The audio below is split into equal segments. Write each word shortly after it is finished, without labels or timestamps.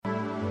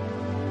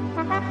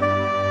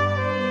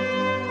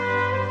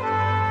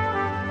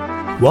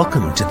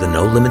Welcome to the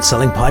No Limit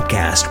Selling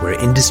Podcast, where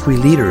industry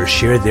leaders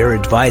share their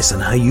advice on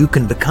how you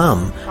can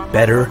become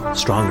better,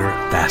 stronger,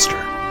 faster.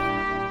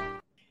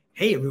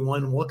 Hey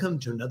everyone, welcome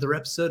to another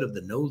episode of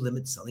the No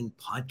Limit Selling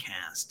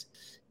Podcast.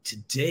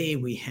 Today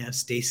we have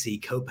Stacey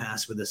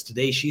Copas with us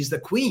today. She's the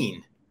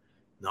queen,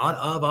 not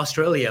of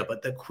Australia,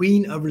 but the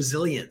queen of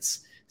resilience.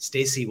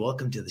 Stacey,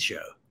 welcome to the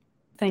show.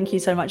 Thank you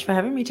so much for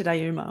having me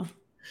today, Uma.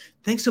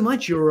 Thanks so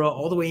much. You're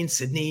all the way in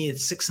Sydney.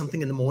 It's 6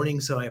 something in the morning,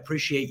 so I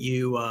appreciate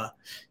you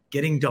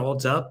getting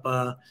dolled up.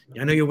 I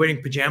know you're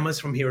wearing pajamas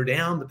from here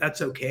down, but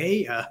that's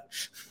okay.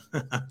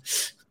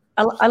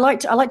 I like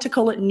to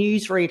call it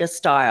newsreader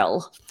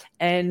style,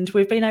 and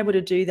we've been able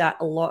to do that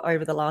a lot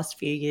over the last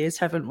few years,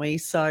 haven't we?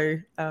 So,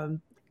 the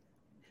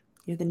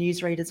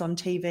newsreaders on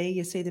TV,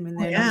 you see them in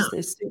their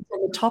suits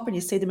on the top, and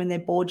you see them in their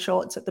board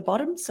shorts at the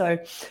bottom. So,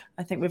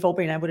 I think we've all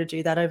been able to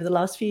do that over the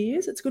last few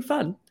years. It's good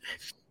fun.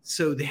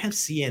 So they have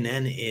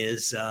CNN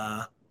is,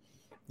 a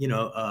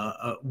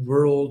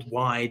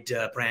worldwide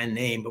brand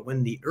name, but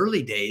when the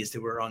early days they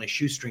were on a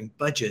shoestring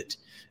budget,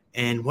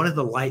 and one of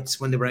the lights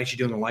when they were actually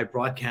doing a live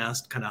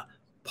broadcast kind of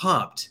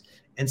popped,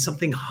 and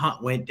something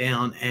hot went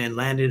down and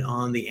landed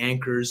on the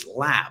anchor's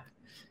lap.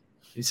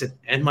 He said,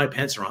 "And my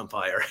pants are on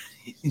fire."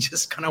 He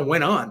just kind of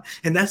went on,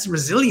 and that's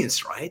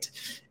resilience, right?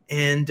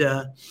 And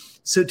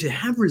so to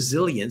have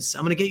resilience,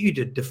 I'm going to get you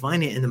to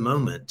define it in a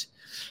moment.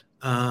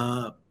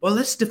 Well,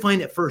 let's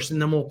define it first,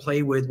 and then we'll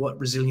play with what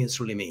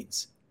resilience really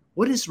means.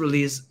 What is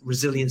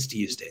resilience to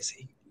you,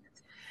 Stacey?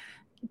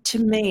 To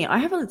me, I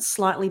have a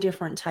slightly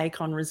different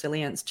take on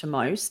resilience to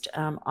most.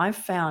 I've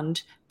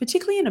found,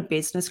 particularly in a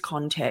business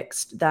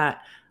context,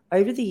 that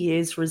over the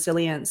years,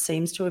 resilience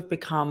seems to have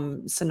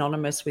become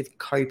synonymous with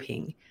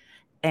coping.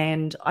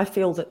 And I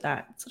feel that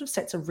sort of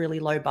sets a really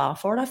low bar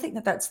for it. I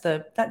think that's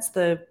the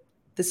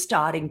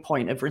starting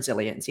point of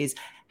resilience is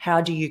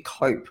how do you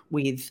cope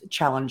with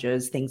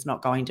challenges, things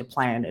not going to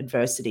plan,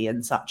 adversity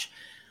and such.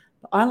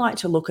 I like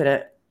to look at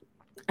it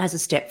as a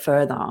step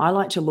further. I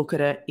like to look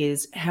at it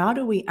is how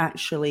do we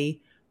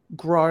actually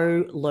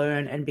grow,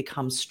 learn, and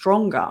become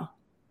stronger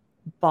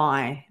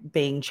by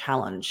being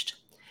challenged?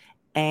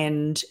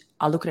 And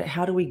I look at it,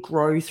 how do we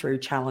grow through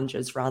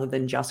challenges rather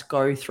than just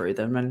go through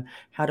them? And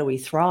how do we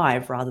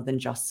thrive rather than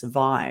just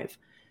survive?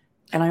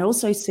 And I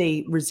also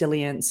see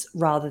resilience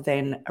rather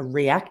than a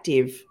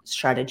reactive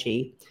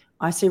strategy.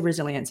 I see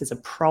resilience as a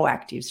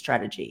proactive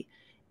strategy.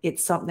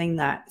 It's something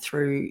that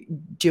through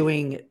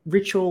doing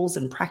rituals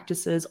and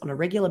practices on a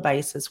regular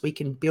basis, we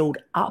can build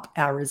up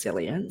our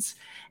resilience.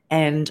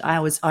 And I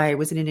was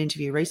in an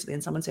interview recently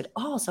and someone said,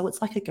 "Oh, so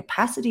it's like a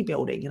capacity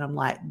building." And I'm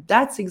like,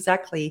 that's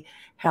exactly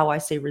how I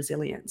see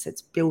resilience.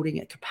 It's building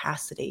a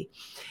capacity.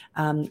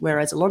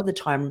 Whereas a lot of the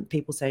time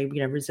people say,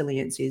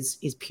 resilience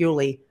is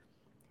purely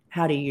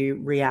how do you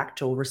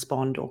react or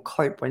respond or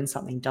cope when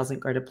something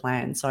doesn't go to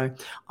plan. So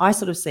I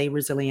sort of see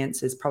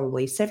resilience as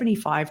probably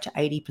 75 to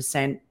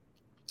 80%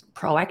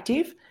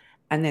 proactive,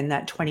 and then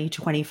that 20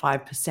 to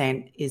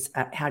 25% is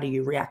how do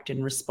you react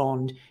and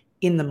respond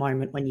in the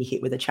moment when you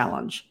hit with a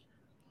challenge.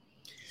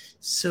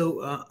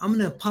 So I'm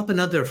going to pop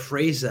another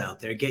phrase out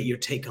there, get your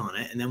take on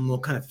it, and then we'll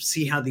kind of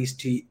see how these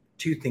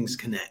two things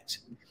connect.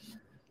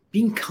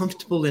 Being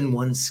comfortable in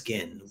one's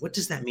skin. What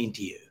does that mean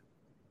to you?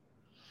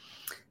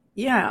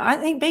 Yeah, I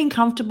think being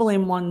comfortable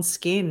in one's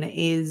skin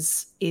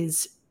is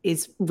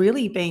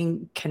really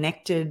being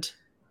connected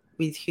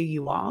with who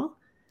you are.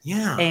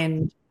 Yeah.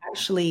 And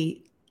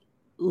actually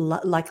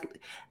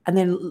and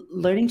then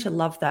learning to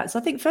love that. So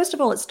I think first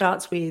of all, it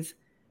starts with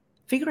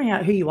figuring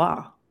out who you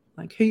are,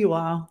 like who you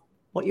are,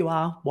 what you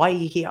are, why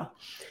you're here.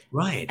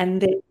 Right.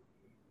 And then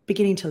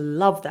beginning to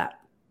love that.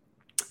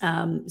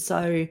 And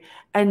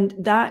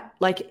that,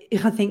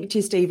 I think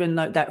just even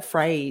that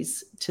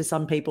phrase to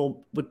some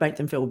people would make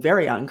them feel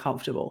very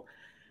uncomfortable.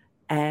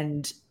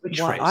 And which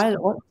phrase?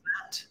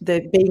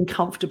 The being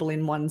comfortable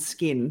in one's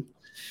skin.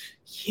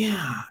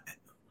 Yeah.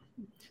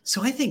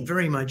 So I think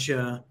very much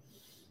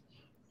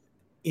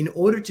in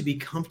order to be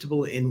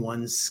comfortable in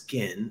one's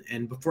skin,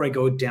 and before I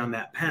go down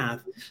that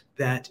path,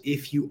 that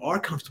if you are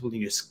comfortable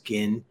in your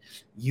skin,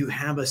 you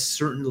have a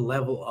certain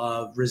level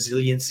of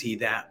resiliency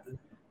that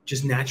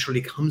just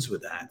naturally comes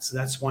with that. So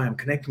that's why I'm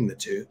connecting the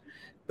two.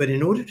 But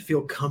in order to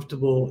feel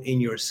comfortable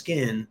in your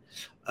skin,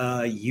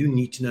 you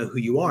need to know who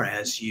you are,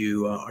 as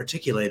you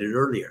articulated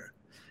earlier.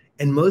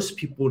 And most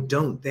people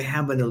don't. They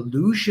have an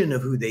illusion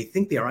of who they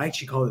think they are. I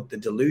actually call it the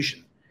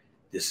delusion.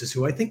 This is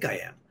who I think I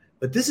am.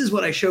 But this is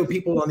what I show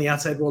people on the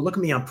outside world. Look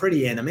at me, I'm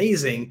pretty and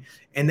amazing.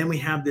 And then we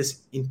have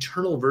this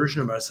internal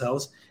version of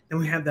ourselves. Then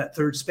we have that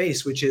third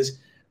space, which is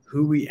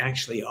who we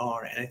actually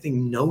are. And I think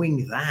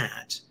knowing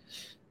that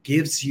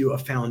gives you a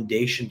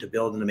foundation to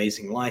build an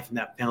amazing life. And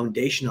that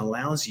foundation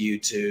allows you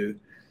to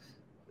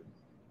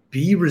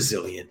be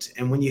resilient.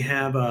 And when you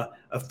have a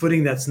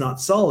footing that's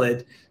not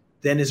solid,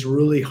 then it's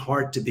really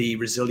hard to be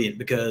resilient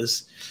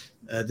because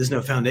there's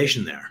no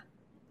foundation there.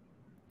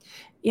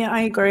 Yeah,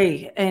 I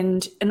agree.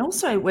 And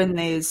also when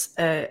there's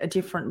a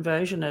different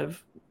version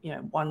of,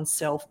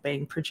 oneself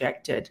being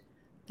projected,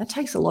 that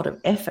takes a lot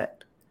of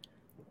effort.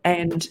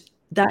 And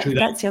that's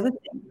the other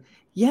thing.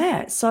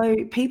 Yeah. So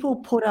people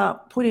put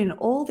in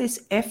all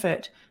this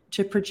effort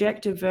to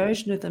project a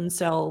version of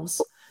themselves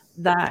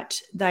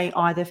that they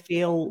either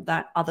feel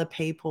that other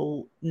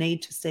people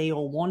need to see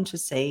or want to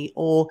see,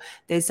 or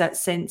there's that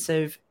sense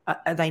of,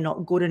 are they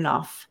not good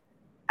enough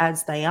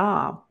as they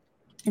are?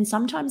 And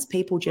sometimes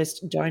people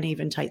just don't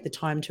even take the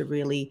time to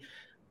really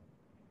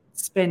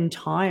spend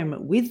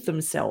time with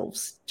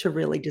themselves to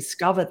really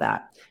discover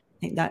that. I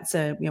think that's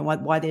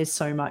why there's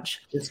so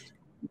much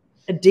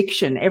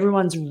addiction.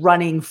 Everyone's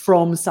running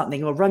from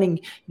something, or running,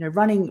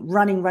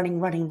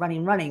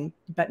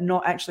 but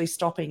not actually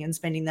stopping and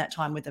spending that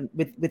time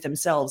with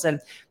themselves. And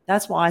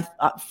that's why,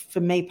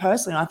 for me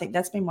personally, I think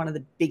that's been one of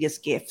the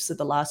biggest gifts of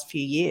the last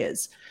few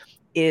years,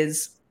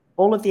 is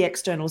all of the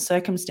external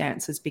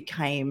circumstances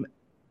became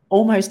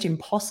almost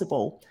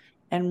impossible.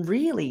 And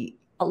really,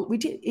 we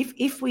did,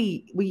 if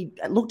we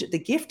looked at the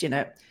gift in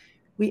it,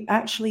 we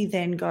actually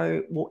then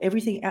go, well,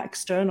 everything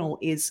external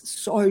is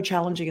so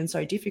challenging and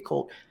so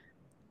difficult.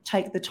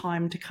 Take the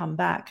time to come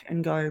back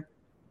and go,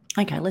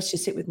 okay, let's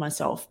just sit with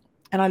myself.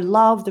 And I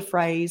love the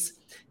phrase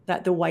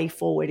that the way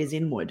forward is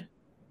inward.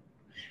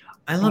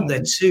 I love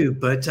that too,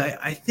 but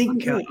I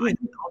think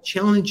I'll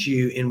challenge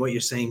you in what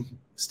you're saying,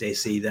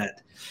 Stacey,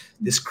 that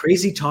this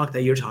crazy talk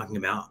that you're talking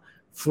about,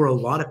 for a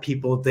lot of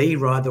people, they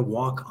rather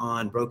walk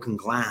on broken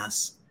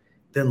glass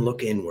than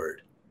look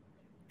inward,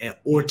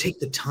 or take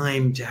the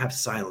time to have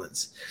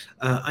silence.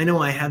 I know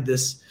I have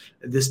this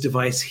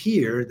device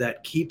here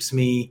that keeps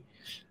me,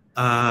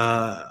 when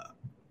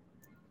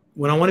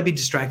I want to be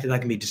distracted, I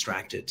can be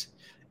distracted.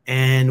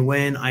 And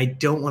when I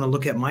don't want to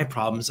look at my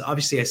problems,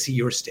 obviously I see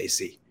yours,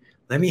 Stacey.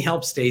 Let me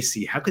help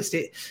Stacey. How could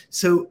Stacey?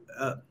 So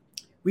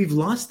we've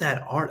lost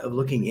that art of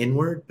looking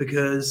inward,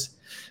 because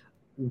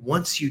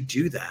once you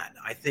do that,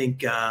 I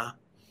think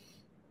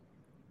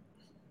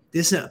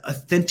this is an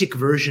authentic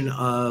version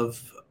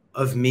of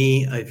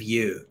me, of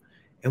you.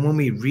 And when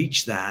we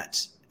reach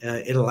that,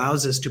 it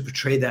allows us to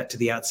portray that to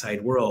the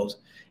outside world.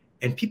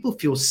 And people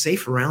feel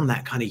safe around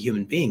that kind of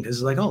human being, because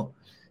it's like, oh,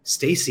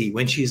 Stacey,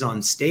 when she's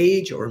on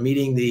stage or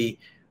meeting the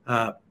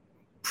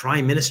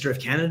Prime Minister of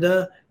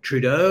Canada,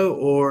 Trudeau,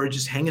 or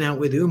just hanging out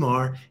with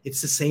Umar,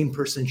 it's the same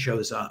person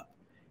shows up.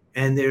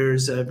 And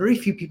there's very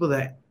few people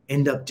that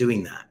end up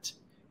doing that.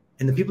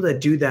 And the people that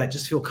do that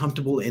just feel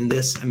comfortable in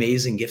this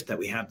amazing gift that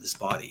we have, this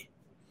body.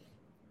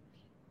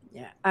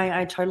 Yeah,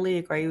 I totally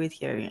agree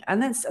with you.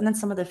 And then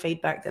some of the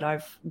feedback that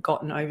I've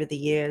gotten over the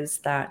years,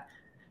 that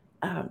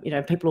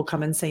people will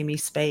come and see me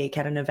speak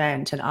at an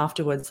event, and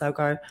afterwards they'll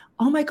go,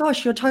 oh my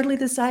gosh, you're totally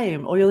the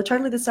same, or you're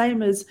totally the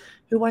same as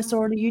who I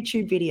saw in a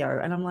YouTube video.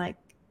 And I'm like,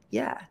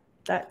 yeah,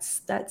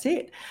 that's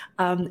it.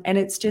 And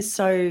it's just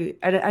so,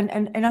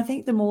 and I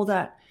think the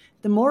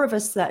more of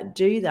us that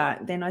do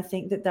that, then I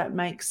think that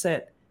makes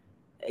it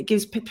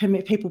gives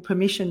people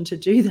permission to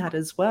do that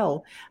as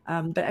well.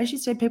 But as you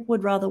said, people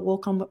would rather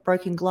walk on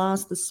broken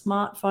glass. The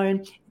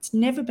smartphone, it's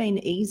never been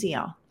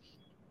easier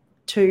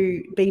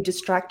to be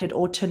distracted,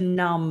 or to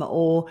numb,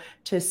 or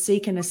to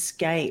seek an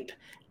escape.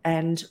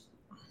 And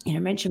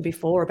mentioned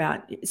before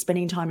about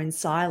spending time in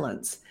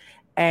silence,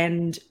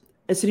 and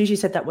as soon as you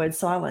said that word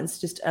silence,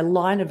 just a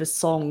line of a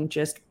song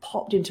just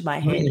popped into my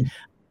head.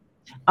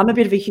 I'm a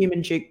bit of a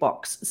human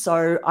jukebox,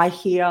 so I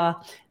hear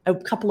a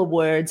couple of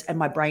words and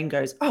my brain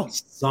goes, oh,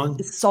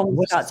 this song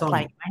starts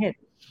playing in my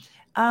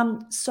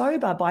head.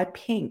 Sober by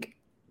Pink.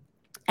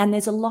 And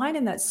there's a line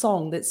in that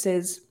song that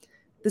says,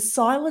 the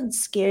silence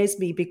scares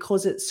me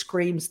because it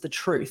screams the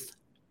truth.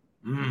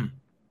 And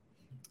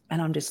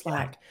I'm just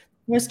like,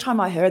 first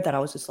time I heard that, I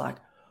was just like,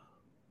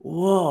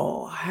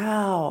 whoa,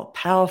 how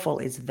powerful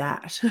is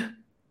that?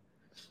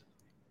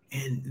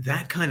 And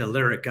that kind of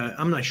lyric,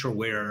 I'm not sure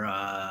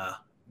where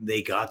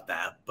they got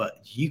that, but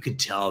you could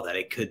tell that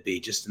it could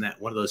be just in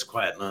that one of those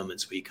quiet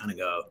moments where you kind of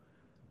go,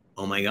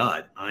 oh my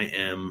God, I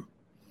am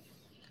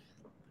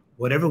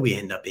whatever we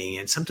end up being.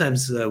 And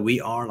sometimes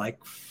we are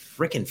like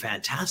freaking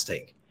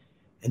fantastic.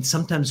 And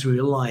sometimes we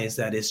realize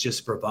that it's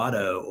just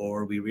bravado,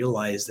 or we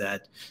realize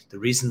that the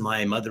reason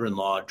my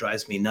mother-in-law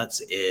drives me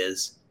nuts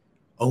is,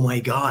 oh my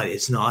God,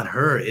 it's not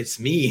her, it's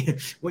me.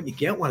 When you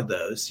get one of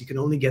those, you can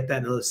only get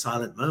that in those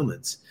silent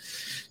moments.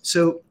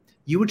 So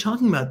you were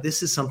talking about,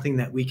 this is something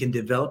that we can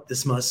develop,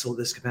 this muscle,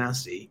 this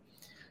capacity.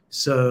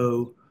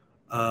 So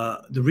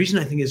the reason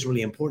I think is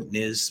really important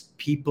is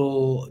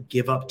people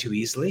give up too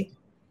easily.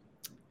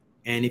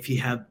 And if you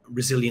have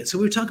resilience, so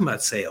we were talking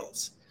about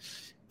sales.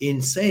 In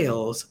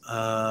sales,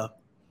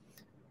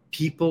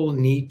 people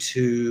need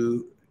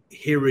to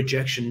hear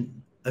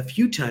rejection a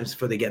few times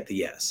before they get the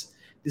yes.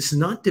 This is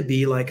not to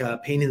be like a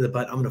pain in the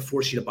butt. I'm going to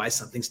force you to buy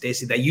something,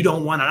 Stacey, that you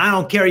don't want, and I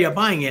don't care you're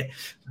buying it.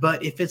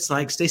 But if it's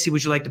like, Stacey,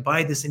 would you like to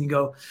buy this? And you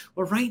go,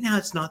 well, right now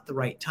it's not the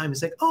right time.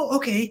 It's like, oh,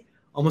 okay.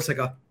 Almost like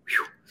a,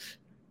 whew.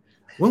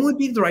 When would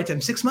be the right time?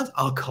 6 months?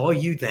 I'll call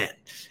you then.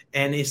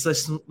 And it's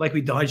just like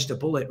we dodged a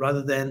bullet,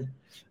 rather than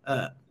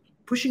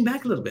pushing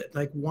back a little bit.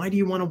 Like, why do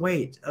you want to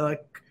wait?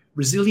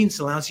 Resilience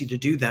allows you to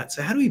do that.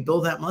 So how do we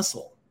build that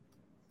muscle?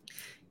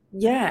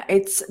 Yeah,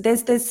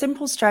 there's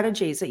simple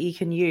strategies that you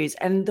can use.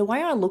 And the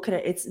way I look at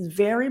it, it's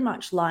very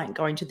much like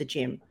going to the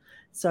gym.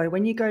 So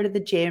when you go to the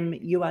gym,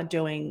 you are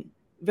doing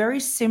very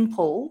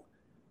simple,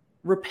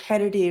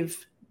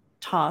 repetitive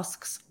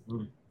tasks,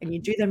 and you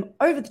do them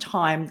over the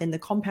time, then the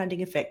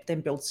compounding effect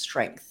then builds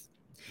strength.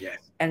 Yes.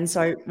 And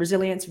so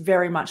resilience,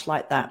 very much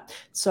like that.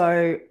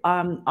 So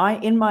I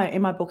in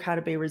my book, How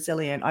to Be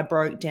Resilient, I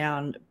broke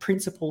down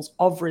principles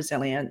of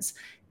resilience.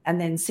 And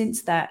then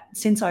since I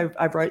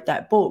wrote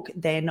that book,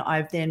 then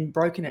I've then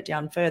broken it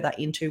down further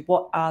into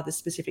what are the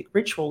specific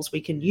rituals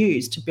we can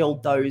use to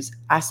build those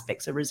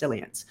aspects of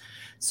resilience.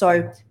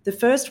 So the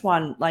first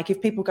one, like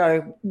if people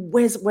go,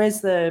 where's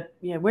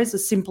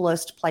the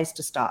simplest place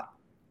to start?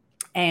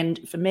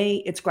 And for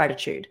me, it's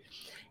gratitude.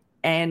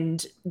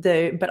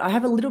 But I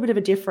have a little bit of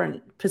a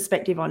different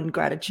perspective on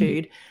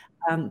gratitude,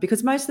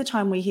 because most of the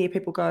time we hear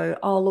people go,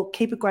 oh, look,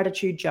 keep a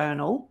gratitude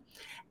journal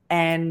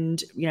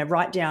and,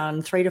 write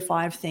down 3 to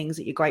 5 things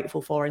that you're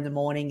grateful for in the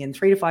morning and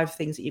 3 to 5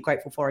 things that you're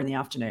grateful for in the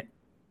afternoon.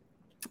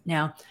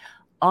 Now,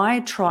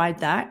 I tried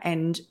that,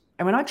 and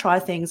when I try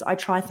things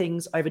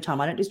over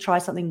time. I don't just try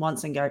something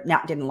once and go,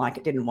 nah, didn't like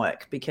it, didn't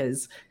work,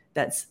 because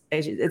it's an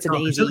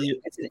easy,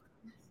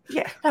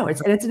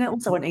 it's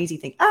also an easy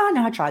thing.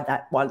 No, I tried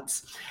that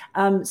once.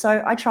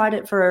 So I tried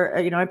it for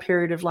a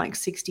period of like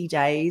 60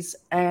 days,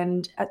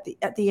 and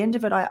at the end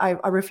of it, I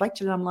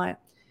reflected and I'm like,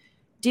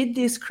 did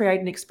this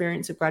create an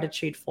experience of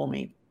gratitude for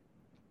me?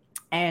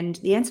 And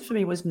the answer for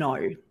me was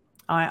no.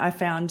 I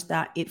found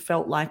that it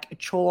felt like a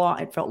chore.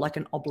 It felt like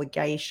an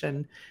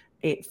obligation.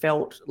 It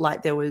felt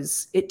like it felt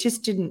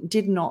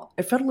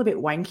a little bit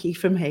wanky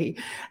for me,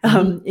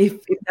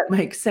 if that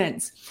makes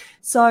sense.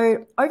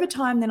 So over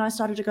time, then I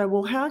started to go,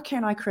 well, how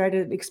can I create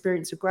an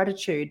experience of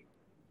gratitude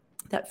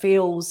that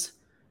feels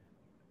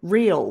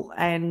real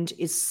and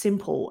is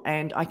simple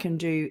and I can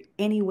do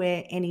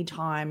anywhere,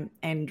 anytime,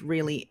 and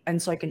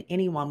so can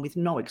anyone, with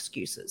no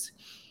excuses.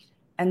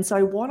 And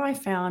so what I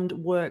found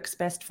works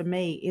best for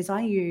me is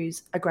I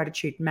use a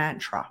gratitude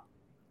mantra.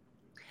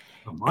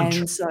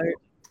 And so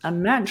a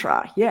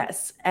mantra,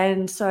 yes.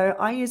 And so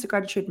I use a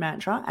gratitude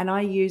mantra, and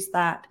I use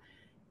that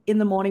in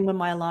the morning when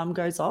my alarm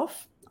goes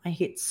off. I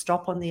hit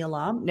stop on the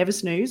alarm, never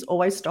snooze,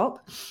 always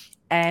stop.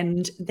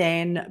 And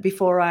then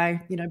before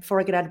I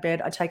get out of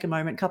bed, I take a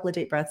moment, a couple of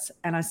deep breaths,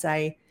 and I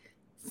say,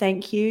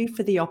 thank you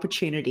for the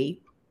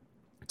opportunity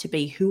to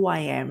be who I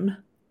am,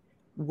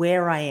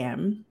 where I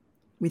am,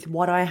 with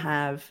what I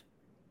have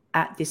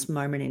at this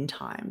moment in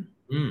time.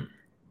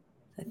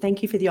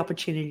 Thank you for the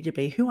opportunity to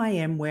be who I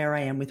am, where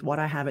I am, with what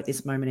I have at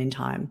this moment in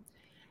time.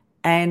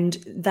 And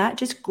that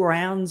just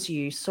grounds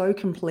you so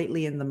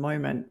completely in the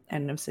moment.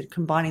 And I've said,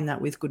 combining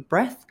that with good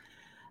breath.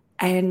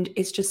 And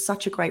it's just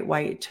such a great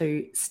way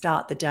to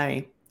start the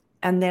day.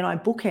 And then I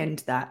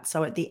bookend that.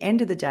 So at the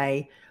end of the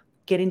day,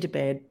 get into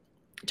bed,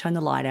 turn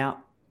the light out.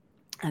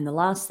 And the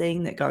last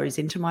thing that goes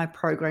into my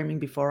programming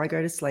before I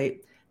go to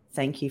sleep,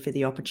 thank you for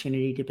the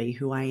opportunity to be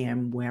who I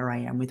am, where I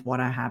am, with what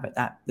I have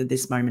at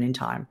this moment in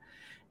time.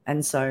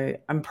 And so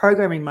I'm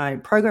programming my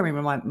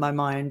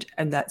mind,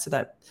 and so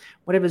that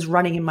whatever's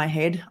running in my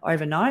head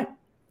overnight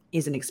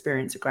is an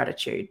experience of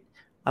gratitude.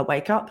 I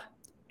wake up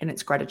and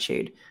it's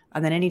gratitude.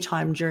 And then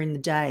anytime during the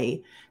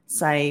day,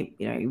 say,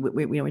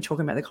 we're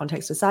talking about the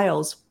context of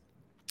sales,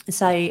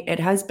 say it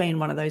has been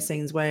one of those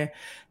things where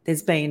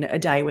there's been a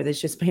day where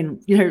there's just been,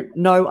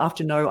 no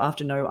after no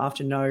after no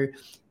after no.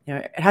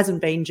 It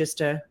hasn't been just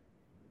a,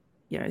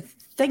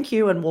 thank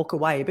you and walk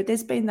away, but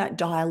there's been that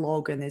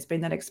dialogue and there's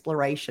been that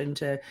exploration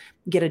to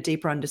get a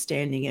deeper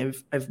understanding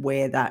of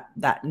where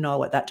that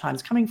no at that time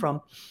is coming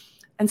from.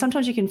 And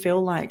sometimes you can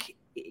feel like,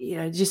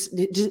 it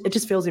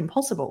just feels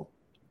impossible.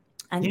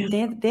 And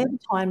they're the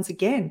times,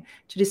 again,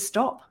 to just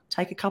stop,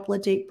 take a couple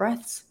of deep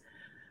breaths,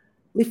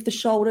 lift the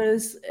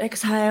shoulders,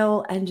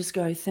 exhale, and just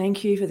go,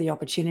 thank you for the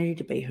opportunity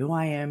to be who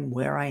I am,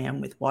 where I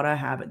am, with what I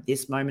have at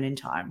this moment in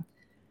time.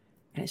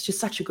 And it's just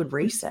such a good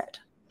reset.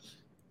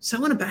 So I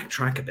want to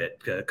backtrack a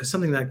bit, because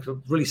something that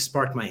really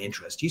sparked my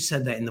interest. You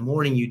said that in the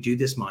morning you do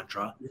this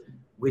mantra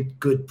with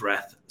good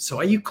breath. So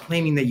are you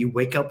claiming that you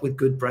wake up with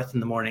good breath in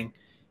the morning?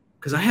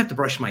 Because I have to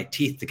brush my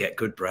teeth to get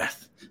good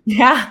breath.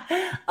 Yeah.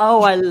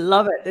 Oh, I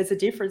love it. There's a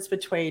difference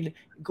between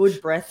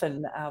good breath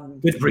and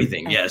good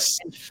breathing. Yes.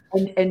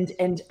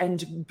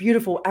 And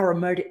beautiful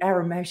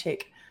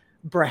aromatic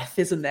breath,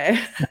 isn't there?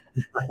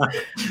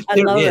 I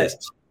there love is.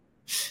 it.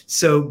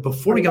 So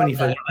before we go any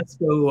further, let's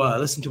go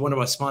listen to one of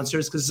our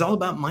sponsors, because it's all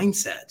about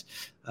mindset.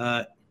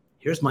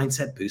 Here's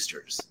Mindset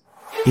Boosters.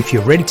 If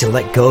you're ready to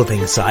let go of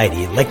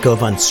anxiety, let go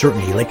of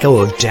uncertainty, let go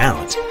of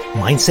doubt,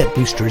 Mindset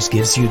Boosters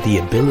gives you the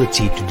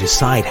ability to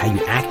decide how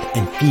you act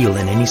and feel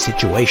in any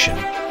situation.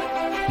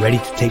 Ready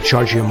to take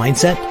charge of your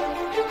mindset?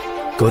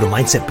 Go to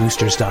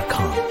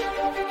mindsetboosters.com.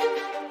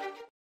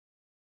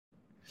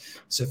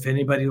 So if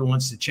anybody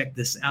wants to check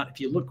this out, if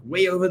you look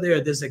way over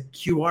there, there's a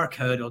QR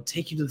code. It'll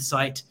take you to the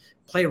site.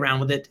 Play around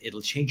with it.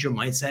 It'll change your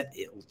mindset.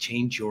 It'll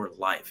change your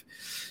life.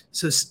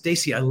 So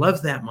Stacey, I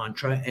love that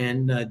mantra.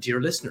 And dear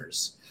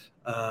listeners,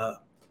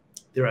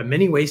 there are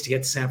many ways to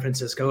get to San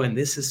Francisco, and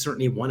this is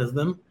certainly one of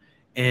them.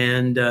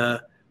 and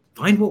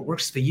find what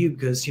works for you,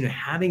 because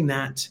having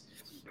that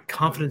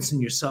confidence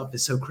in yourself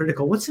is so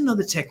critical. What's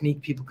another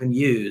technique people can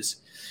use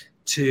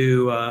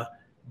to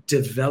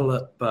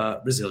develop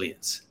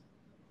resilience?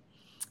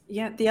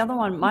 Yeah, the other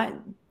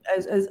one,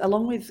 as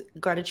along with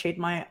gratitude,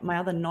 my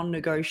other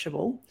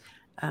non-negotiable,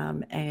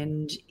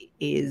 and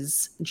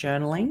is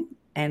journaling.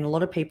 And a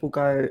lot of people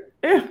go,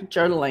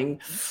 journaling,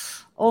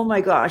 oh my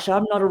gosh,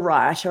 I'm not a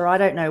writer, I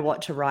don't know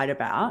what to write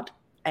about.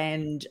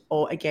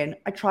 Or again,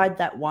 I tried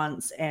that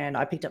once and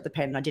I picked up the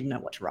pen and I didn't know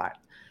what to write.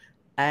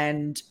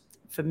 And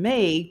for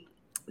me,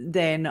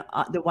 then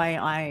the way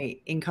I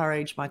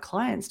encourage my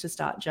clients to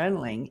start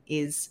journaling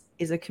is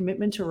a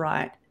commitment to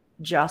write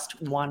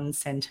just one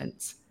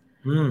sentence.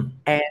 Mm.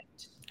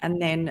 And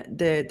then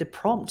the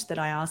prompt that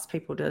I ask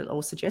people to,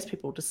 or suggest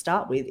people to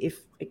start with,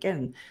 if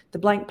again, the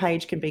blank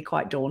page can be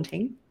quite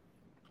daunting,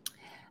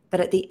 but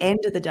at the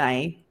end of the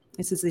day,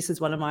 this is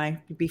one of my,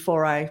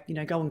 before I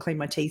go and clean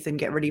my teeth and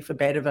get ready for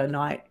bed of a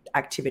night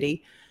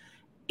activity,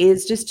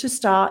 is just to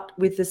start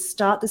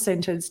the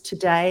sentence,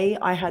 today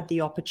I had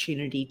the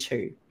opportunity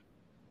to.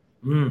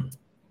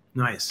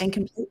 Nice. And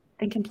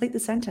complete the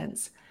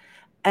sentence.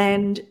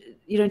 And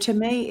to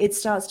me, it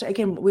starts to,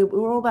 again, we're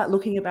all about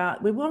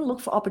we want to look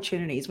for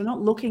opportunities. We're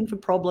not looking for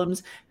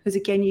problems, because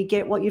again, you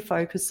get what you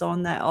focus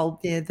on. That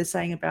the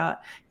saying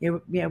about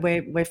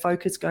where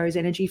focus goes,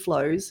 energy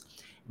flows.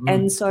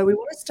 And so we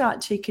want to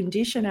start to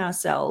condition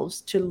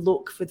ourselves to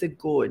look for the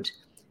good.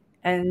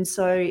 And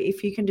so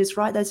if you can just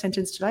write that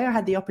sentence, today I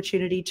had the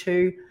opportunity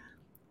to,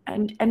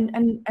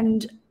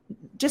 and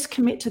just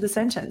commit to the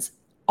sentence.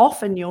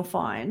 Often you'll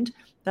find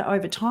that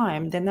over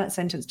time, then that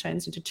sentence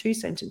turns into 2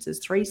 sentences,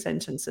 3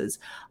 sentences.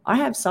 I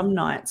have some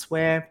nights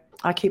where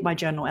I keep my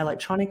journal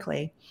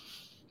electronically,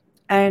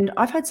 and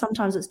I've had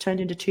sometimes it's turned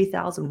into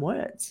 2,000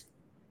 words.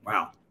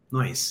 Wow.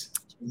 Nice.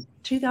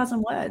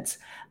 2,000 words.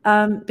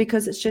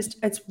 Because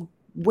it's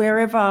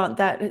wherever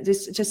that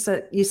just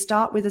that you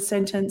start with a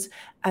sentence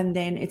and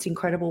then it's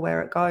incredible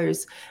where it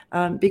goes.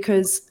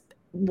 Because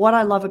what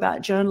I love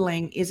about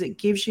journaling is it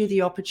gives you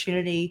the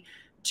opportunity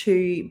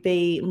to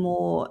be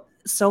more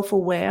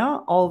self-aware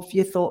of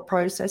your thought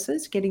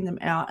processes, getting them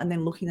out and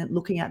then looking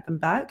at them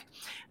back.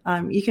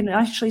 You can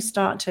actually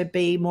start to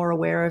be more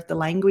aware of the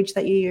language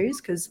that you use,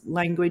 because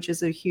language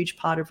is a huge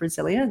part of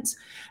resilience.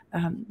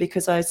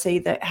 Because I see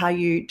that how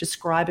you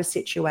describe a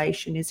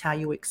situation is how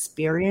you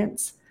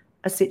experience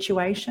a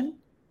situation.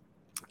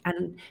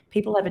 And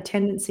people have a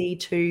tendency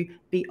to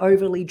be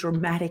overly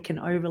dramatic and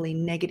overly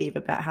negative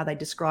about how they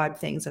describe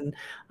things. And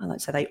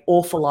let's say they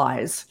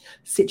awfulize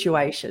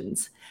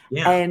situations.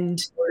 Yeah. And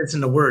it's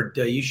in the word,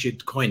 you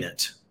should coin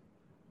it.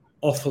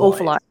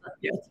 Awfulize.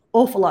 Yeah.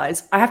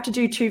 Awfulize. I have to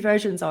do 2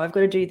 versions though. I've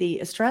got to do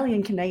the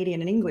Australian,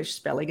 Canadian and English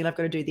spelling, and I've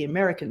got to do the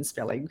American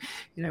spelling,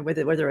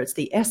 whether it's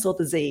the S or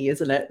the Z,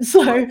 isn't it?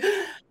 So,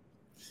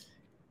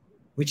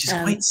 which is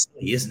quite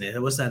silly, isn't it?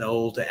 It was that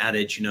old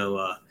adage,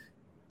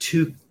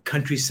 2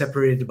 countries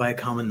separated by a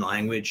common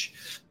language,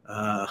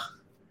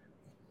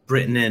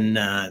 Britain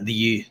and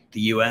the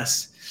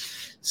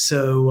US.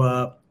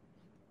 So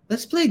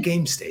let's play a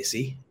game,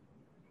 Stacey.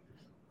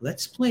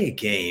 Let's play a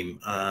game.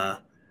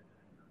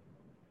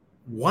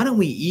 Why don't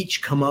we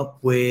each come up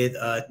with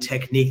a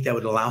technique that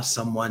would allow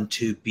someone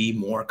to be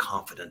more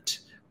confident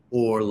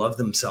or love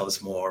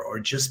themselves more or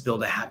just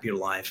build a happier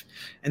life?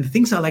 And the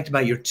things I liked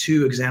about your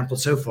 2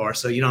 examples so far,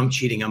 so I'm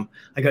cheating them.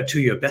 I got 2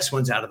 of your best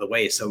ones out of the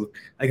way, so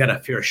I got a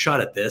fair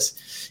shot at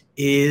this,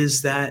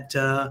 is that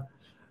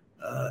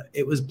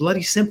it was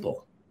bloody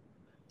simple.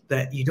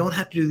 That you don't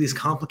have to do these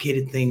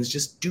complicated things,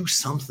 just do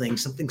something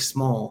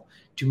small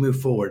to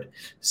move forward.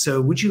 So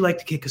would you like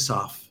to kick us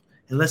off?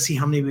 And let's see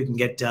how many we can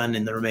get done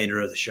in the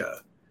remainder of the show.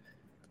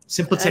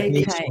 Simple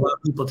techniques to allow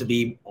people to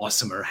be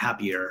awesomer,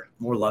 happier,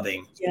 more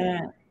loving. Yeah.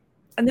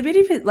 And the beauty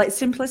of it, like,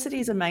 simplicity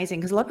is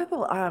amazing, because a lot of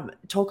people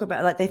talk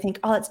about, like, they think,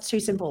 oh, it's too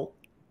simple,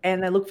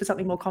 and they look for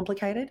something more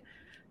complicated.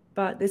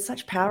 But there's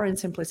such power in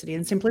simplicity,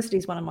 and simplicity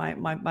is one of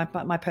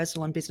my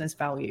personal and business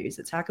values.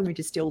 It's how can we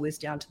distill this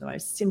down to the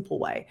most simple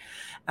way,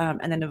 and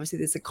then obviously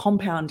there's a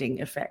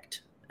compounding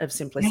effect of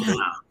simplicity. Yeah.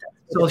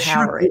 So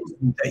sure,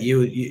 that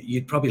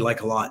you'd probably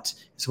like a lot.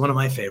 It's one of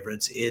my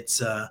favorites.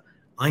 It's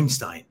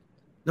Einstein.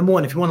 Number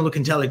 1, if you want to look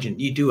intelligent,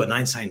 you do an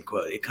Einstein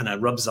quote. It kind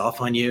of rubs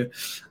off on you.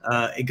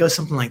 It goes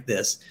something like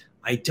this: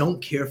 I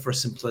don't care for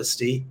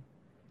simplicity,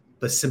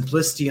 but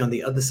simplicity on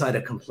the other side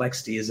of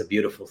complexity is a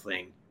beautiful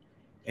thing.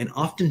 And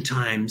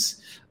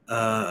oftentimes,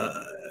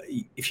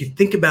 if you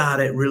think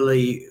about it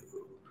really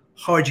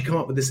hard, you come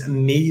up with this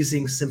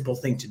amazing, simple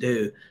thing to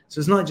do. So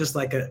it's not just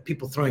like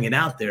people throwing it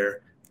out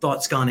there.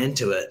 Thought's gone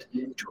into it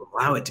to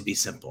allow it to be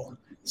simple.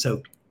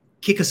 So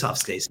kick us off,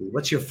 Stacey.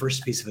 What's your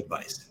first piece of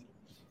advice?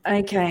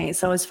 Okay,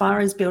 so as far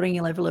as building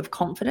your level of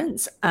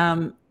confidence,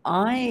 one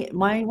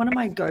of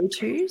my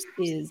go-tos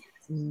is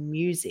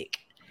music,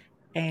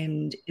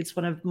 and it's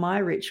one of my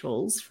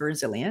rituals for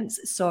resilience.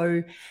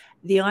 So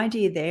the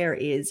idea there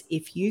is,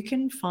 if you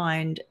can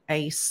find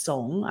a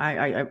song,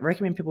 I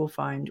recommend people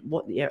find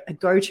a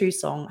go-to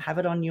song, have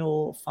it on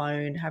your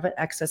phone, have it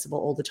accessible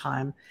all the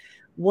time.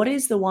 what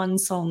is the one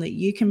song that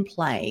you can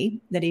play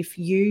that if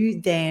you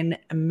then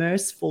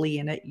immerse fully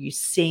in it, you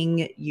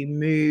sing, you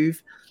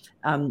move.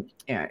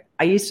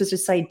 I used to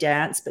just say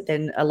dance, but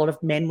then a lot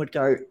of men would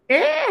go,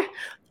 eh.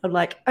 I'm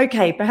like,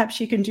 okay, perhaps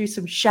you can do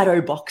some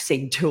shadow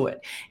boxing to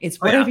it. It's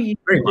whatever you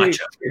very do. much.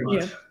 Very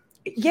much.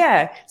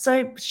 Yeah,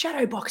 so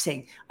shadow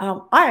boxing. I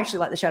actually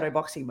like the shadow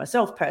boxing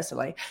myself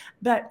personally,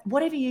 but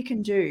whatever you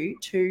can do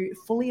to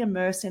fully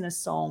immerse in a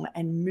song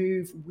and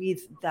move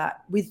with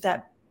that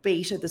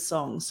beat of the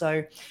song.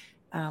 So,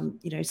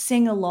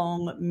 sing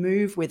along,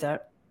 move with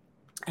it,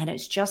 and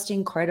it's just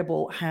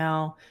incredible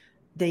how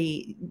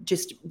the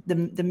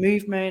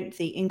movement,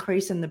 the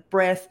increase in the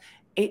breath,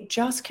 it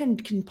just can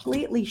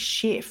completely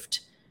shift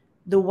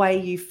the way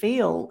you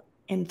feel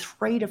in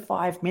 3 to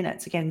 5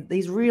 minutes. Again,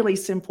 these really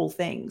simple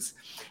things.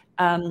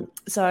 And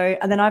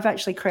then I've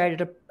actually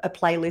created a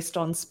playlist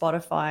on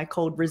Spotify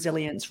called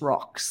Resilience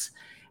Rocks.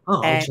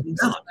 Oh, I'll check it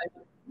out.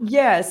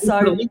 Yeah, so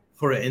put a link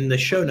for it in the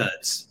show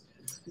notes.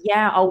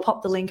 Yeah, I'll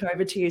pop the link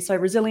over to you. So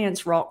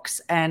Resilience Rocks,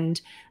 and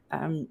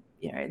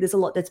there's a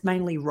lot that's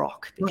mainly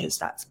rock because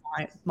that's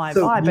my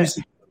vibe.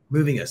 Music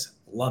moving us,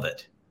 love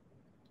it.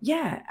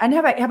 Yeah, and how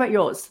about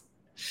yours?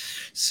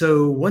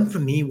 So one for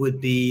me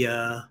would be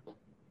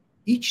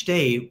each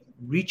day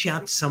reach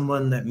out to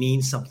someone that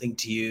means something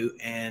to you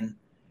and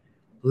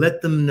let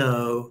them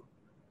know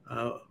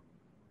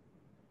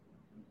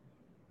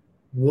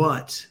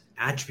what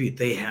attribute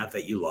they have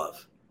that you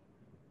love.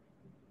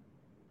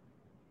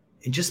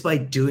 And just by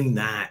doing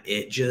that,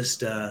 it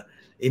just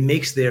it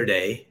makes their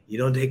day. You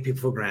don't take people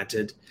for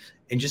granted.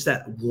 And just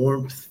that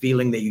warmth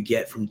feeling that you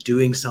get from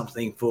doing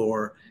something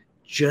for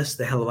just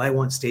the hell of, I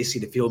want Stacey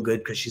to feel good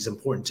because she's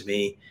important to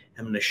me.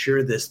 I'm going to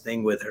share this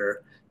thing with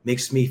her.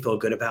 Makes me feel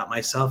good about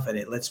myself, and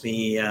it lets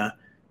me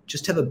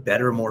just have a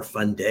better, more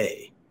fun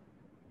day.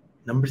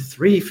 Number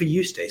 3 for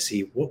you,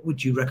 Stacey, what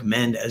would you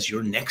recommend as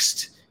your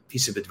next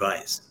piece of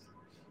advice?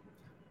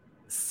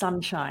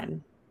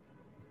 Sunshine.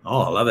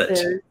 Oh, I love it.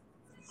 There's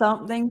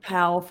something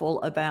powerful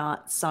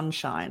about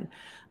sunshine.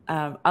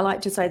 I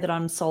like to say that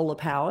I'm solar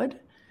powered.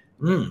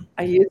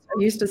 I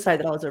used to say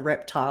that I was a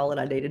reptile and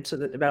I needed to,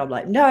 but I'm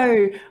like,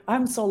 no,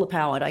 I'm solar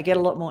powered. I get a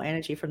lot more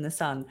energy from the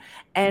sun.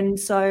 And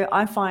so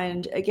I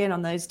find, again,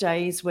 on those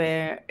days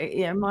where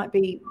might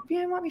be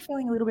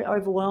feeling a little bit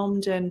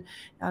overwhelmed and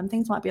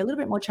things might be a little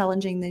bit more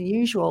challenging than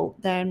usual,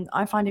 then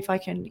I find if I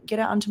can get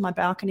out onto my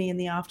balcony in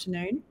the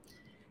afternoon,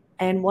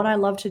 and what I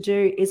love to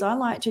do is I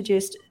like to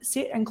just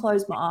sit and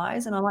close my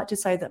eyes, and I like to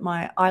say that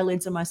my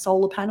eyelids are my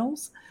solar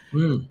panels,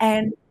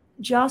 and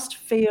just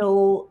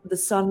feel the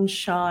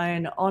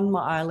sunshine on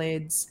my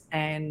eyelids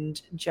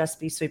and just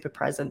be super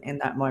present in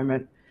that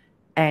moment.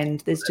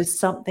 And there's just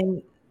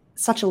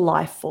such a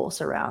life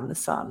force around the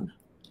sun.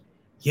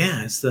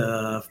 Yeah, it's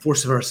the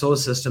force of our solar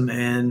system.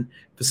 And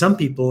for some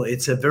people,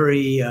 it's a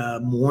very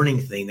morning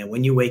thing that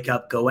when you wake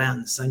up, go out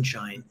in the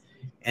sunshine,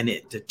 and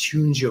it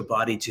attunes your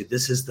body to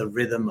this is the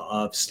rhythm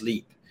of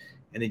sleep,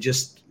 and it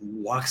just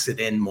locks it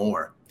in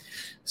more.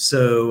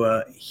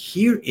 So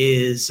here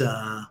is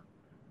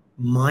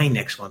my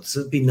next one.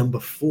 So it'd be number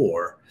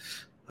 4.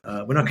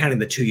 We're not counting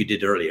the 2 you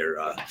did earlier.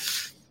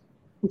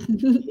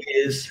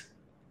 Is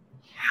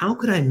how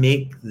could I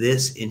make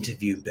this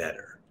interview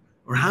better?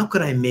 Or how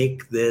could I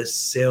make this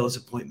sales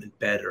appointment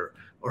better?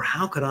 Or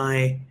how could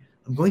I'm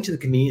going to the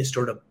convenience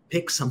store to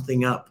pick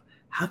something up.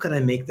 How could I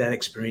make that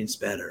experience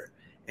better?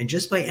 And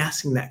just by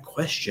asking that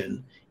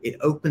question, it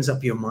opens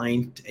up your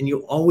mind and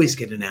you'll always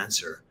get an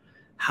answer.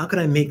 How could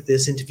I make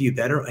this interview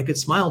better? I could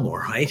smile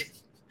more, right?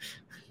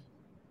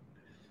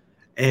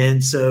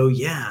 And so,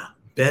 yeah,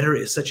 better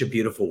is such a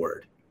beautiful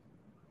word.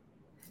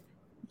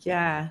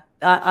 Yeah,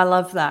 I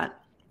love that.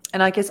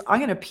 And I guess I'm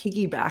going to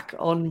piggyback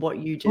on what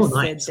you just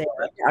said there.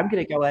 I'm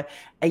going to go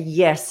a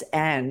yes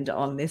and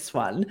on this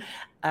one.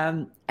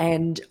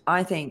 And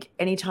I think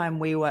anytime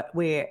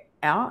we're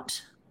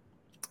out,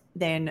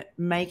 then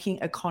making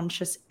a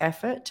conscious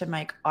effort to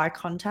make eye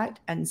contact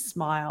and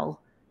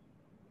smile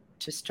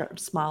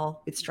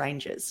with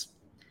strangers.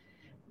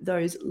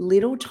 Those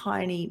little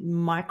tiny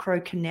micro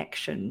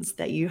connections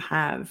that you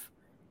have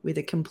with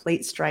a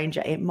complete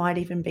stranger, it might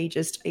even be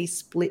just a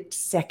split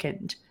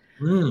second,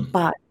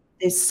 but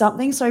there's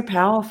something so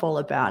powerful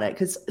about it,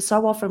 because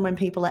so often when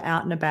people are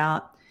out and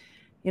about,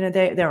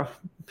 they're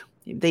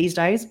these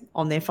days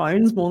on their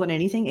phones more than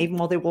anything, even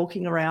while they're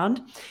walking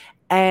around,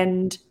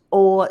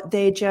 or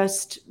they're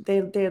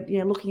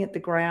looking at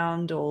the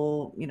ground,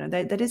 or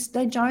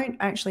they don't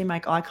actually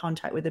make eye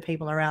contact with the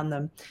people around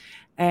them.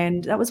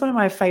 And that was one of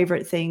my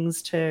favorite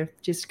things, to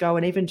just go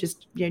and even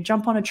just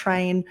jump on a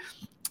train,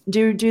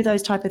 do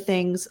those type of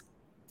things,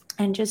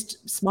 and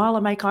just smile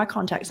and make eye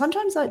contact.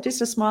 Sometimes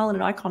just a smile and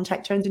an eye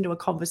contact turns into a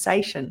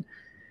conversation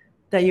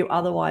that you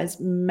otherwise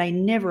may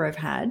never have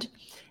had.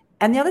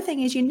 And the other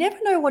thing is, you never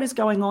know what is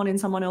going on in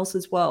someone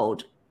else's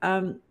world.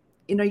 You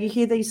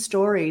hear these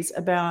stories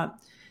about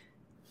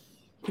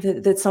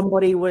that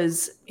somebody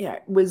was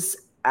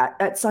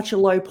at such a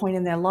low point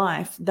in their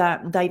life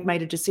that they'd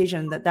made a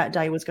decision that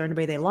day was going to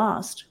be their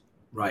last.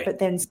 Right. But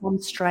then some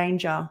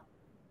stranger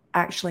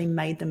actually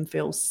made them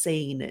feel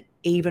seen,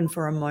 even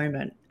for a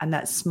moment. And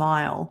that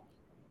smile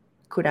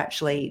could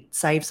actually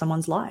save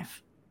someone's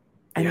life.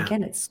 And Yeah,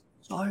 again, it's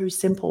so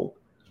simple.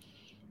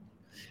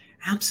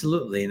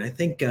 absolutely. And I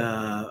think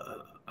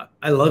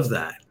I love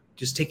that.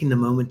 Just taking the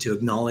moment to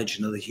acknowledge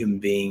another human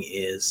being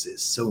is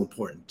so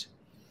important.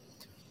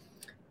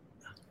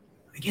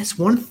 I guess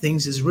one of the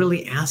things is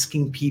really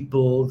asking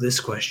people this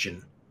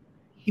question,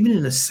 even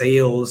in a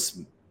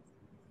sales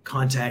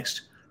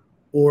context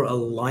or a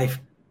life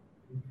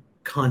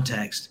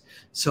context.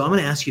 So I'm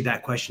going to ask you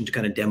that question to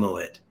kind of demo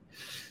it.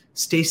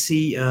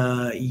 Stacey,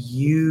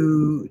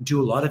 you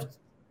do a lot of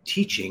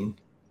teaching.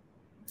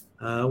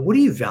 What do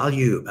you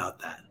value about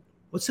that?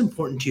 What's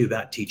important to you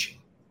about teaching?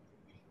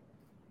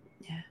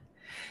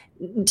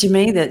 To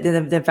me,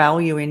 the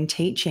value in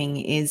teaching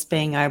is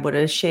being able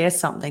to share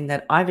something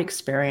that I've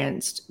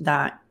experienced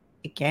that,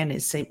 again,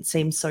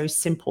 seems so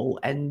simple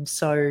and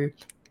so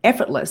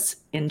effortless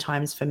in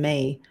times for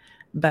me,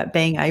 but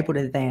being able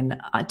to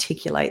then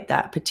articulate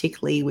that,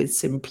 particularly with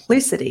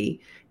simplicity,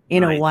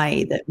 in a Right.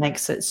 way that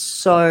makes it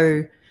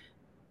so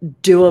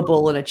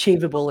doable and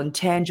achievable and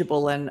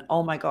tangible, and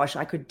oh my gosh,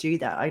 I could do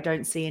that. I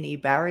don't see any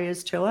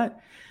barriers to it.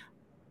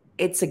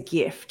 It's a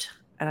gift.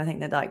 And I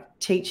think that, like,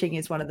 teaching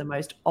is one of the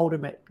most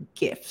ultimate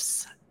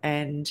gifts.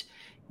 And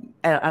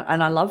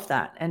I love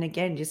that. And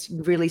again, just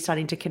really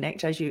starting to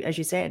connect, as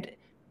you said,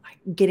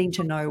 getting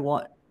to know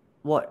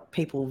what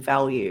people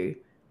value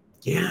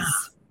Yeah.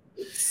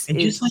 is And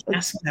just like it's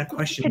asking that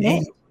question, A,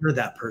 connect. you honor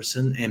that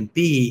person, and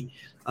B,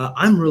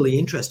 I'm really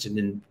interested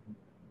in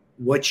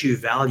what you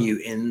value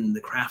in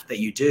the craft that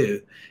you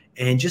do.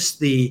 And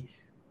just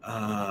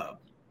uh,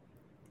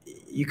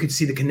 you could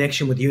see the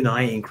connection with you and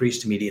I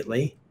increased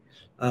immediately.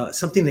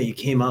 Something that you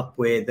came up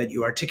with that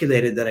you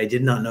articulated that I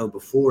did not know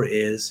before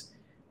is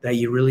that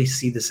you really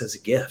see this as a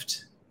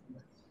gift.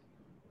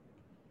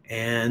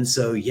 And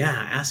so,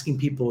 yeah, asking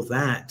people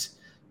that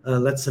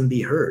lets them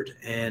be heard.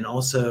 And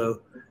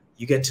also,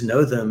 you get to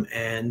know them.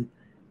 And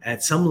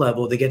at some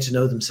level, they get to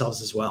know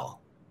themselves as well.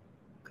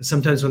 Because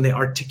sometimes when they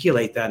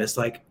articulate that, it's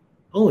like,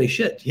 holy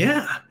shit,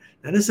 yeah,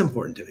 that is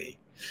important to me.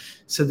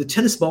 So the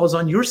tennis ball is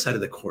on your side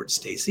of the court,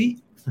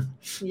 Stacey.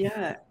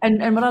 Yeah.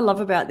 And what I love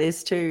about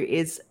this too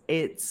is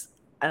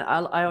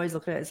I always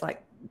look at it as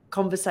like,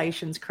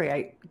 conversations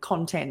create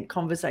content,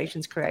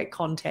 conversations create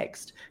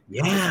context,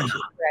 Yeah, conversations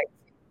create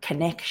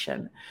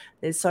connection.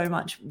 There's so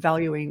much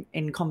value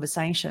in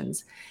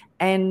conversations.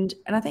 And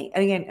I think,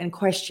 and again, and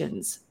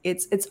questions.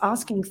 It's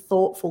asking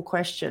thoughtful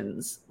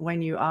questions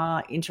when you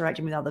are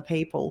interacting with other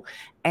people,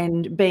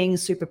 and being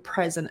super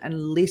present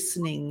and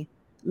listening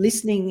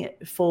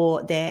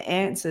for their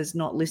answers,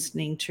 not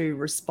listening to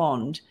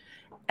respond.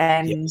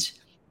 And yes.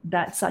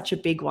 that's such a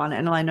big one.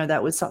 And I know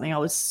that was something I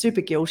was super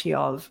guilty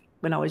of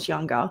when I was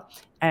younger.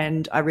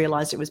 And I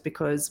realized it was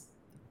because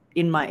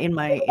in my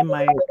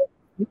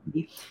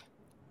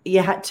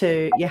you had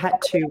to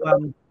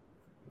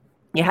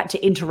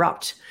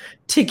interrupt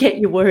to get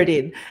your word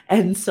in.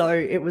 And so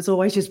it was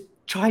always just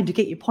trying to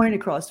get your point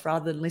across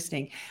rather than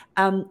listening.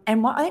 I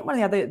think one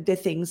of the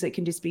things that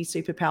can just be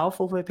super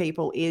powerful for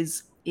people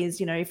is, if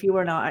you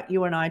and I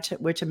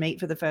were to meet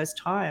for the first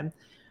time,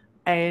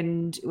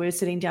 and we're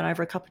sitting down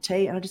over a cup of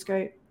tea, and I just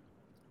go,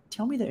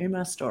 tell me the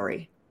Uma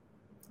story.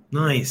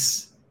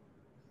 Nice.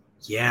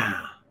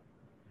 Yeah.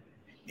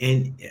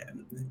 And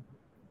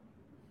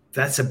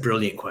that's a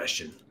brilliant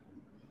question.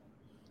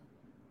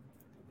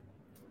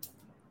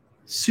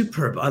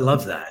 Superb. I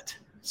love that.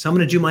 So I'm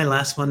going to do my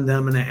last one. Then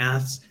I'm going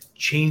to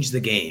change the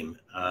game.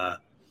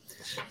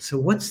 So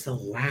what's the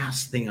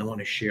last thing I want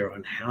to share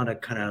on how to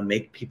kind of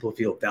make people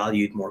feel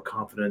valued, more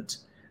confident,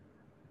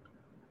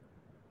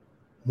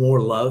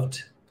 more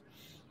loved?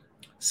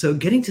 So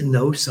getting to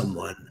know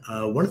someone,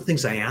 one of the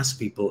things I ask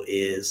people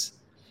is,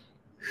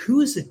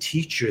 who is a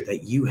teacher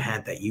that you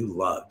had that you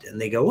loved? And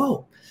they go,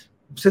 oh,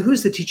 so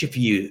who's the teacher for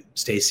you,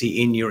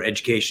 Stacey, in your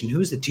education?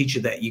 Who's the teacher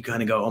that you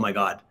kind of go, oh my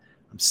God,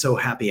 I'm so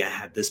happy I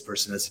had this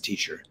person as a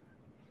teacher?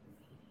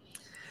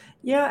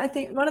 Yeah, I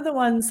think one of the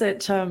ones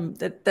that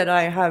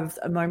I have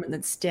a moment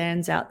that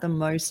stands out the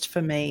most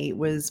for me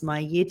was my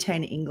year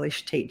 10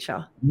 English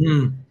teacher.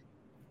 Mm.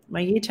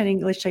 My year 10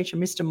 English teacher,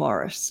 Mr.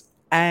 Morris.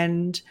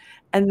 And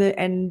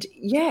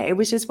yeah, it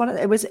was just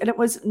it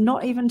was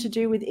not even to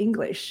do with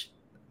English.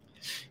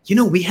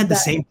 We had the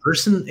That same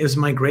person. It was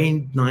my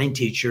grade 9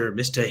 teacher,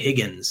 Mr.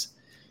 Higgins,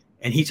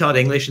 and he taught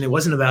English, and it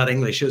wasn't about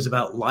English. It was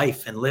about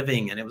life and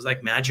living, and it was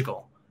like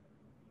magical.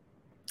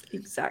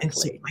 And so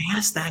exactly. I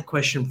asked that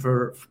question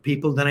for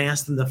people. Then I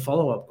asked them the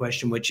follow-up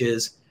question, which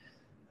is,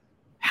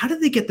 how did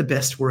they get the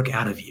best work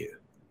out of you?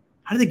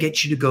 How do they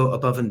get you to go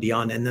above and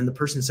beyond? And then the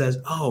person says,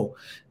 oh,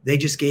 they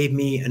just gave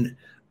me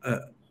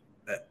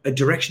a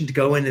direction to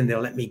go in and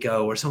they'll let me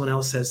go. Or someone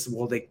else says,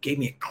 well, they gave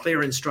me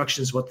clear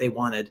instructions what they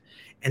wanted.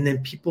 And then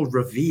people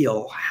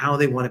reveal how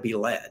they want to be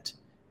led.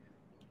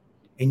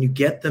 And you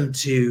get them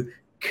to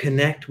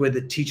connect with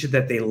a teacher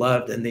that they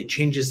loved, and it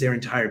changes their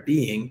entire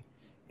being.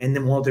 And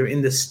then while they're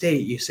in this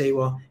state, you say,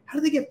 well, how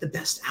do they get the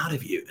best out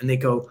of you? And they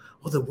go,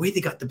 well, the way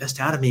they got the best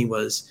out of me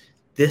was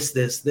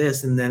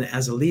this. And then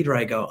as a leader,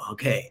 I go,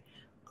 okay,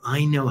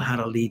 I know how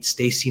to lead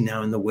Stacey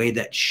now in the way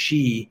that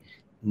she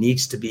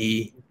needs to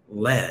be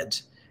led.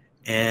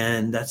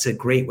 And that's a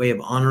great way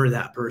of honoring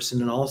that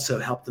person and also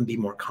help them be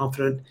more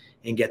confident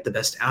and get the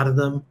best out of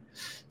them.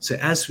 So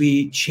as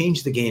we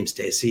change the game,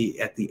 Stacey,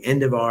 at the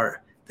end of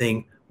our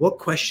thing, what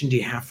question do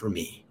you have for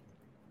me?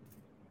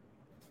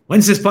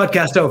 When's this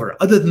podcast over?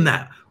 Other than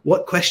that,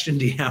 what question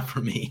do you have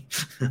for me?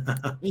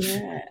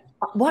 Yeah.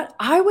 What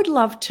I would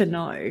love to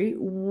know,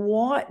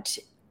 what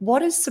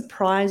has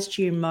surprised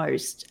you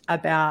most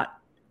about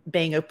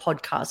being a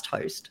podcast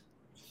host?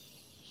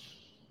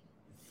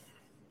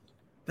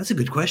 That's a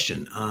good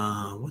question.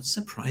 What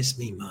surprised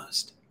me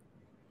most?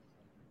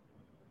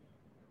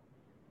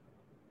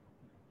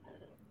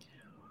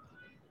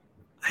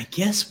 I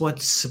guess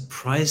what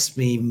surprised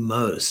me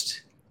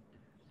most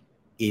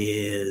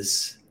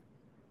is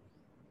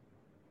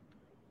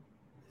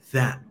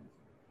that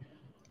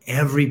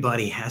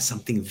everybody has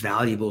something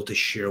valuable to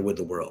share with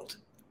the world.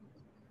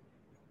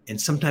 And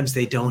sometimes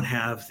they don't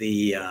have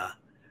the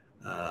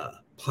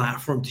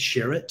platform to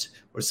share it,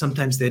 or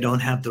sometimes they don't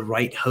have the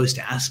right host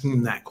asking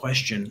them that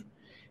question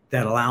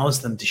that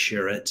allows them to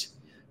share it.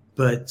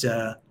 But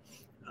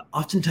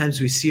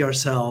oftentimes we see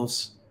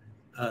ourselves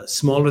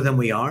smaller than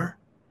we are,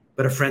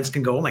 but our friends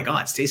can go, oh my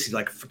God, Stacey's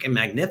like freaking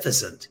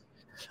magnificent.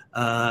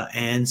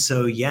 And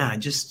so, yeah,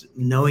 just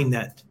knowing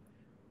that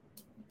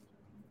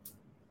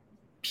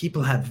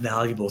people have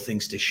valuable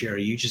things to share.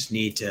 You just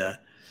need to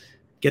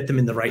get them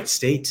in the right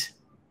state,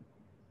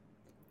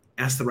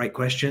 ask the right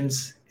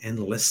questions, and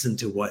listen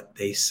to what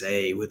they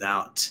say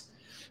without,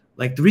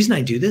 like, the reason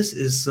I do this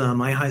is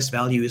my highest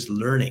value is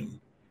learning.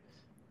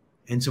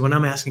 And so when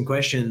I'm asking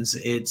questions,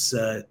 it's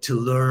to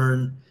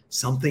learn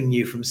something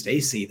new from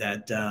Stacey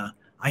that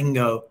I can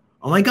go,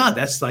 oh my God,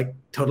 that's like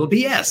total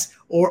BS.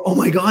 Or, oh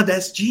my God,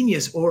 that's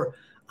genius. Or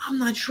I'm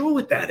not sure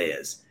what that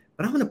is,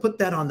 but I'm going to put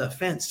that on the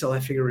fence till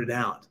I figure it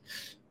out.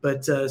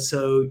 But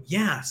so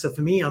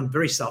for me, I'm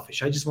very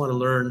selfish. I just want to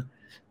learn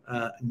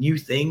new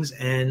things.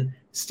 And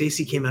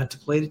Stacey came out to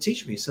play to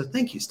teach me. So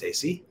thank you,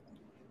 Stacey.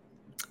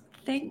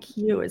 Thank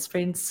you. It's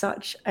been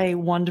such a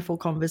wonderful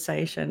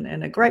conversation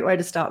and a great way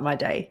to start my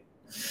day.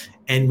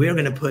 And we're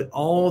going to put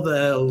all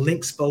the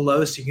links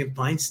below so you can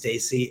find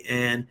Stacey.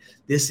 And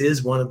this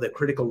is one of the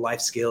critical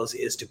life skills,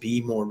 is to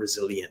be more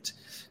resilient.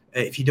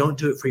 If you don't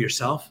do it for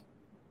yourself,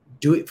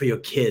 do it for your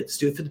kids.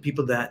 Do it for the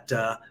people that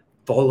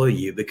follow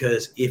you.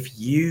 Because if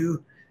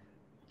you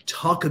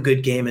talk a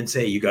good game and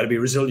say, you got to be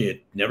resilient,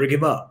 never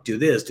give up, do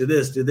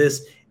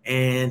this,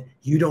 and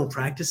you don't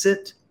practice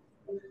it,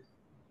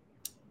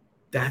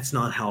 that's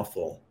not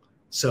helpful.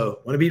 So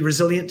want to be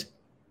resilient?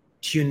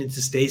 Tune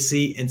into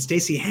Stacey. And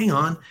Stacey, hang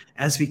on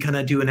as we kind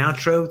of do an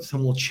outro,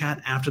 and we'll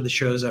chat after the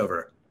show's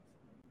over.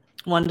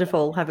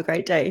 Wonderful. Have a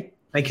great day.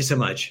 Thank you so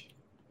much.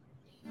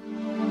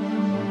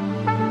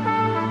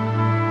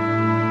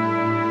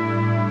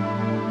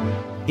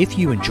 If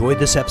you enjoyed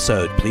this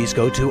episode, please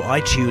go to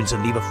iTunes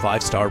and leave a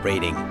 5-star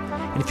rating.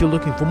 And if you're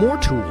looking for more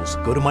tools,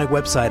 go to my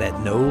website at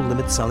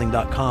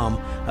nolimitselling.com.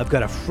 I've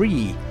got a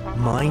free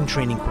mind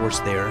training course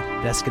there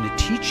that's going to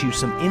teach you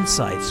some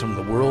insights from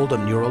the world of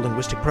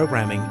neuro-linguistic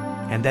programming,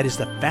 and that is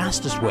the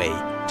fastest way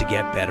to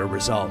get better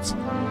results.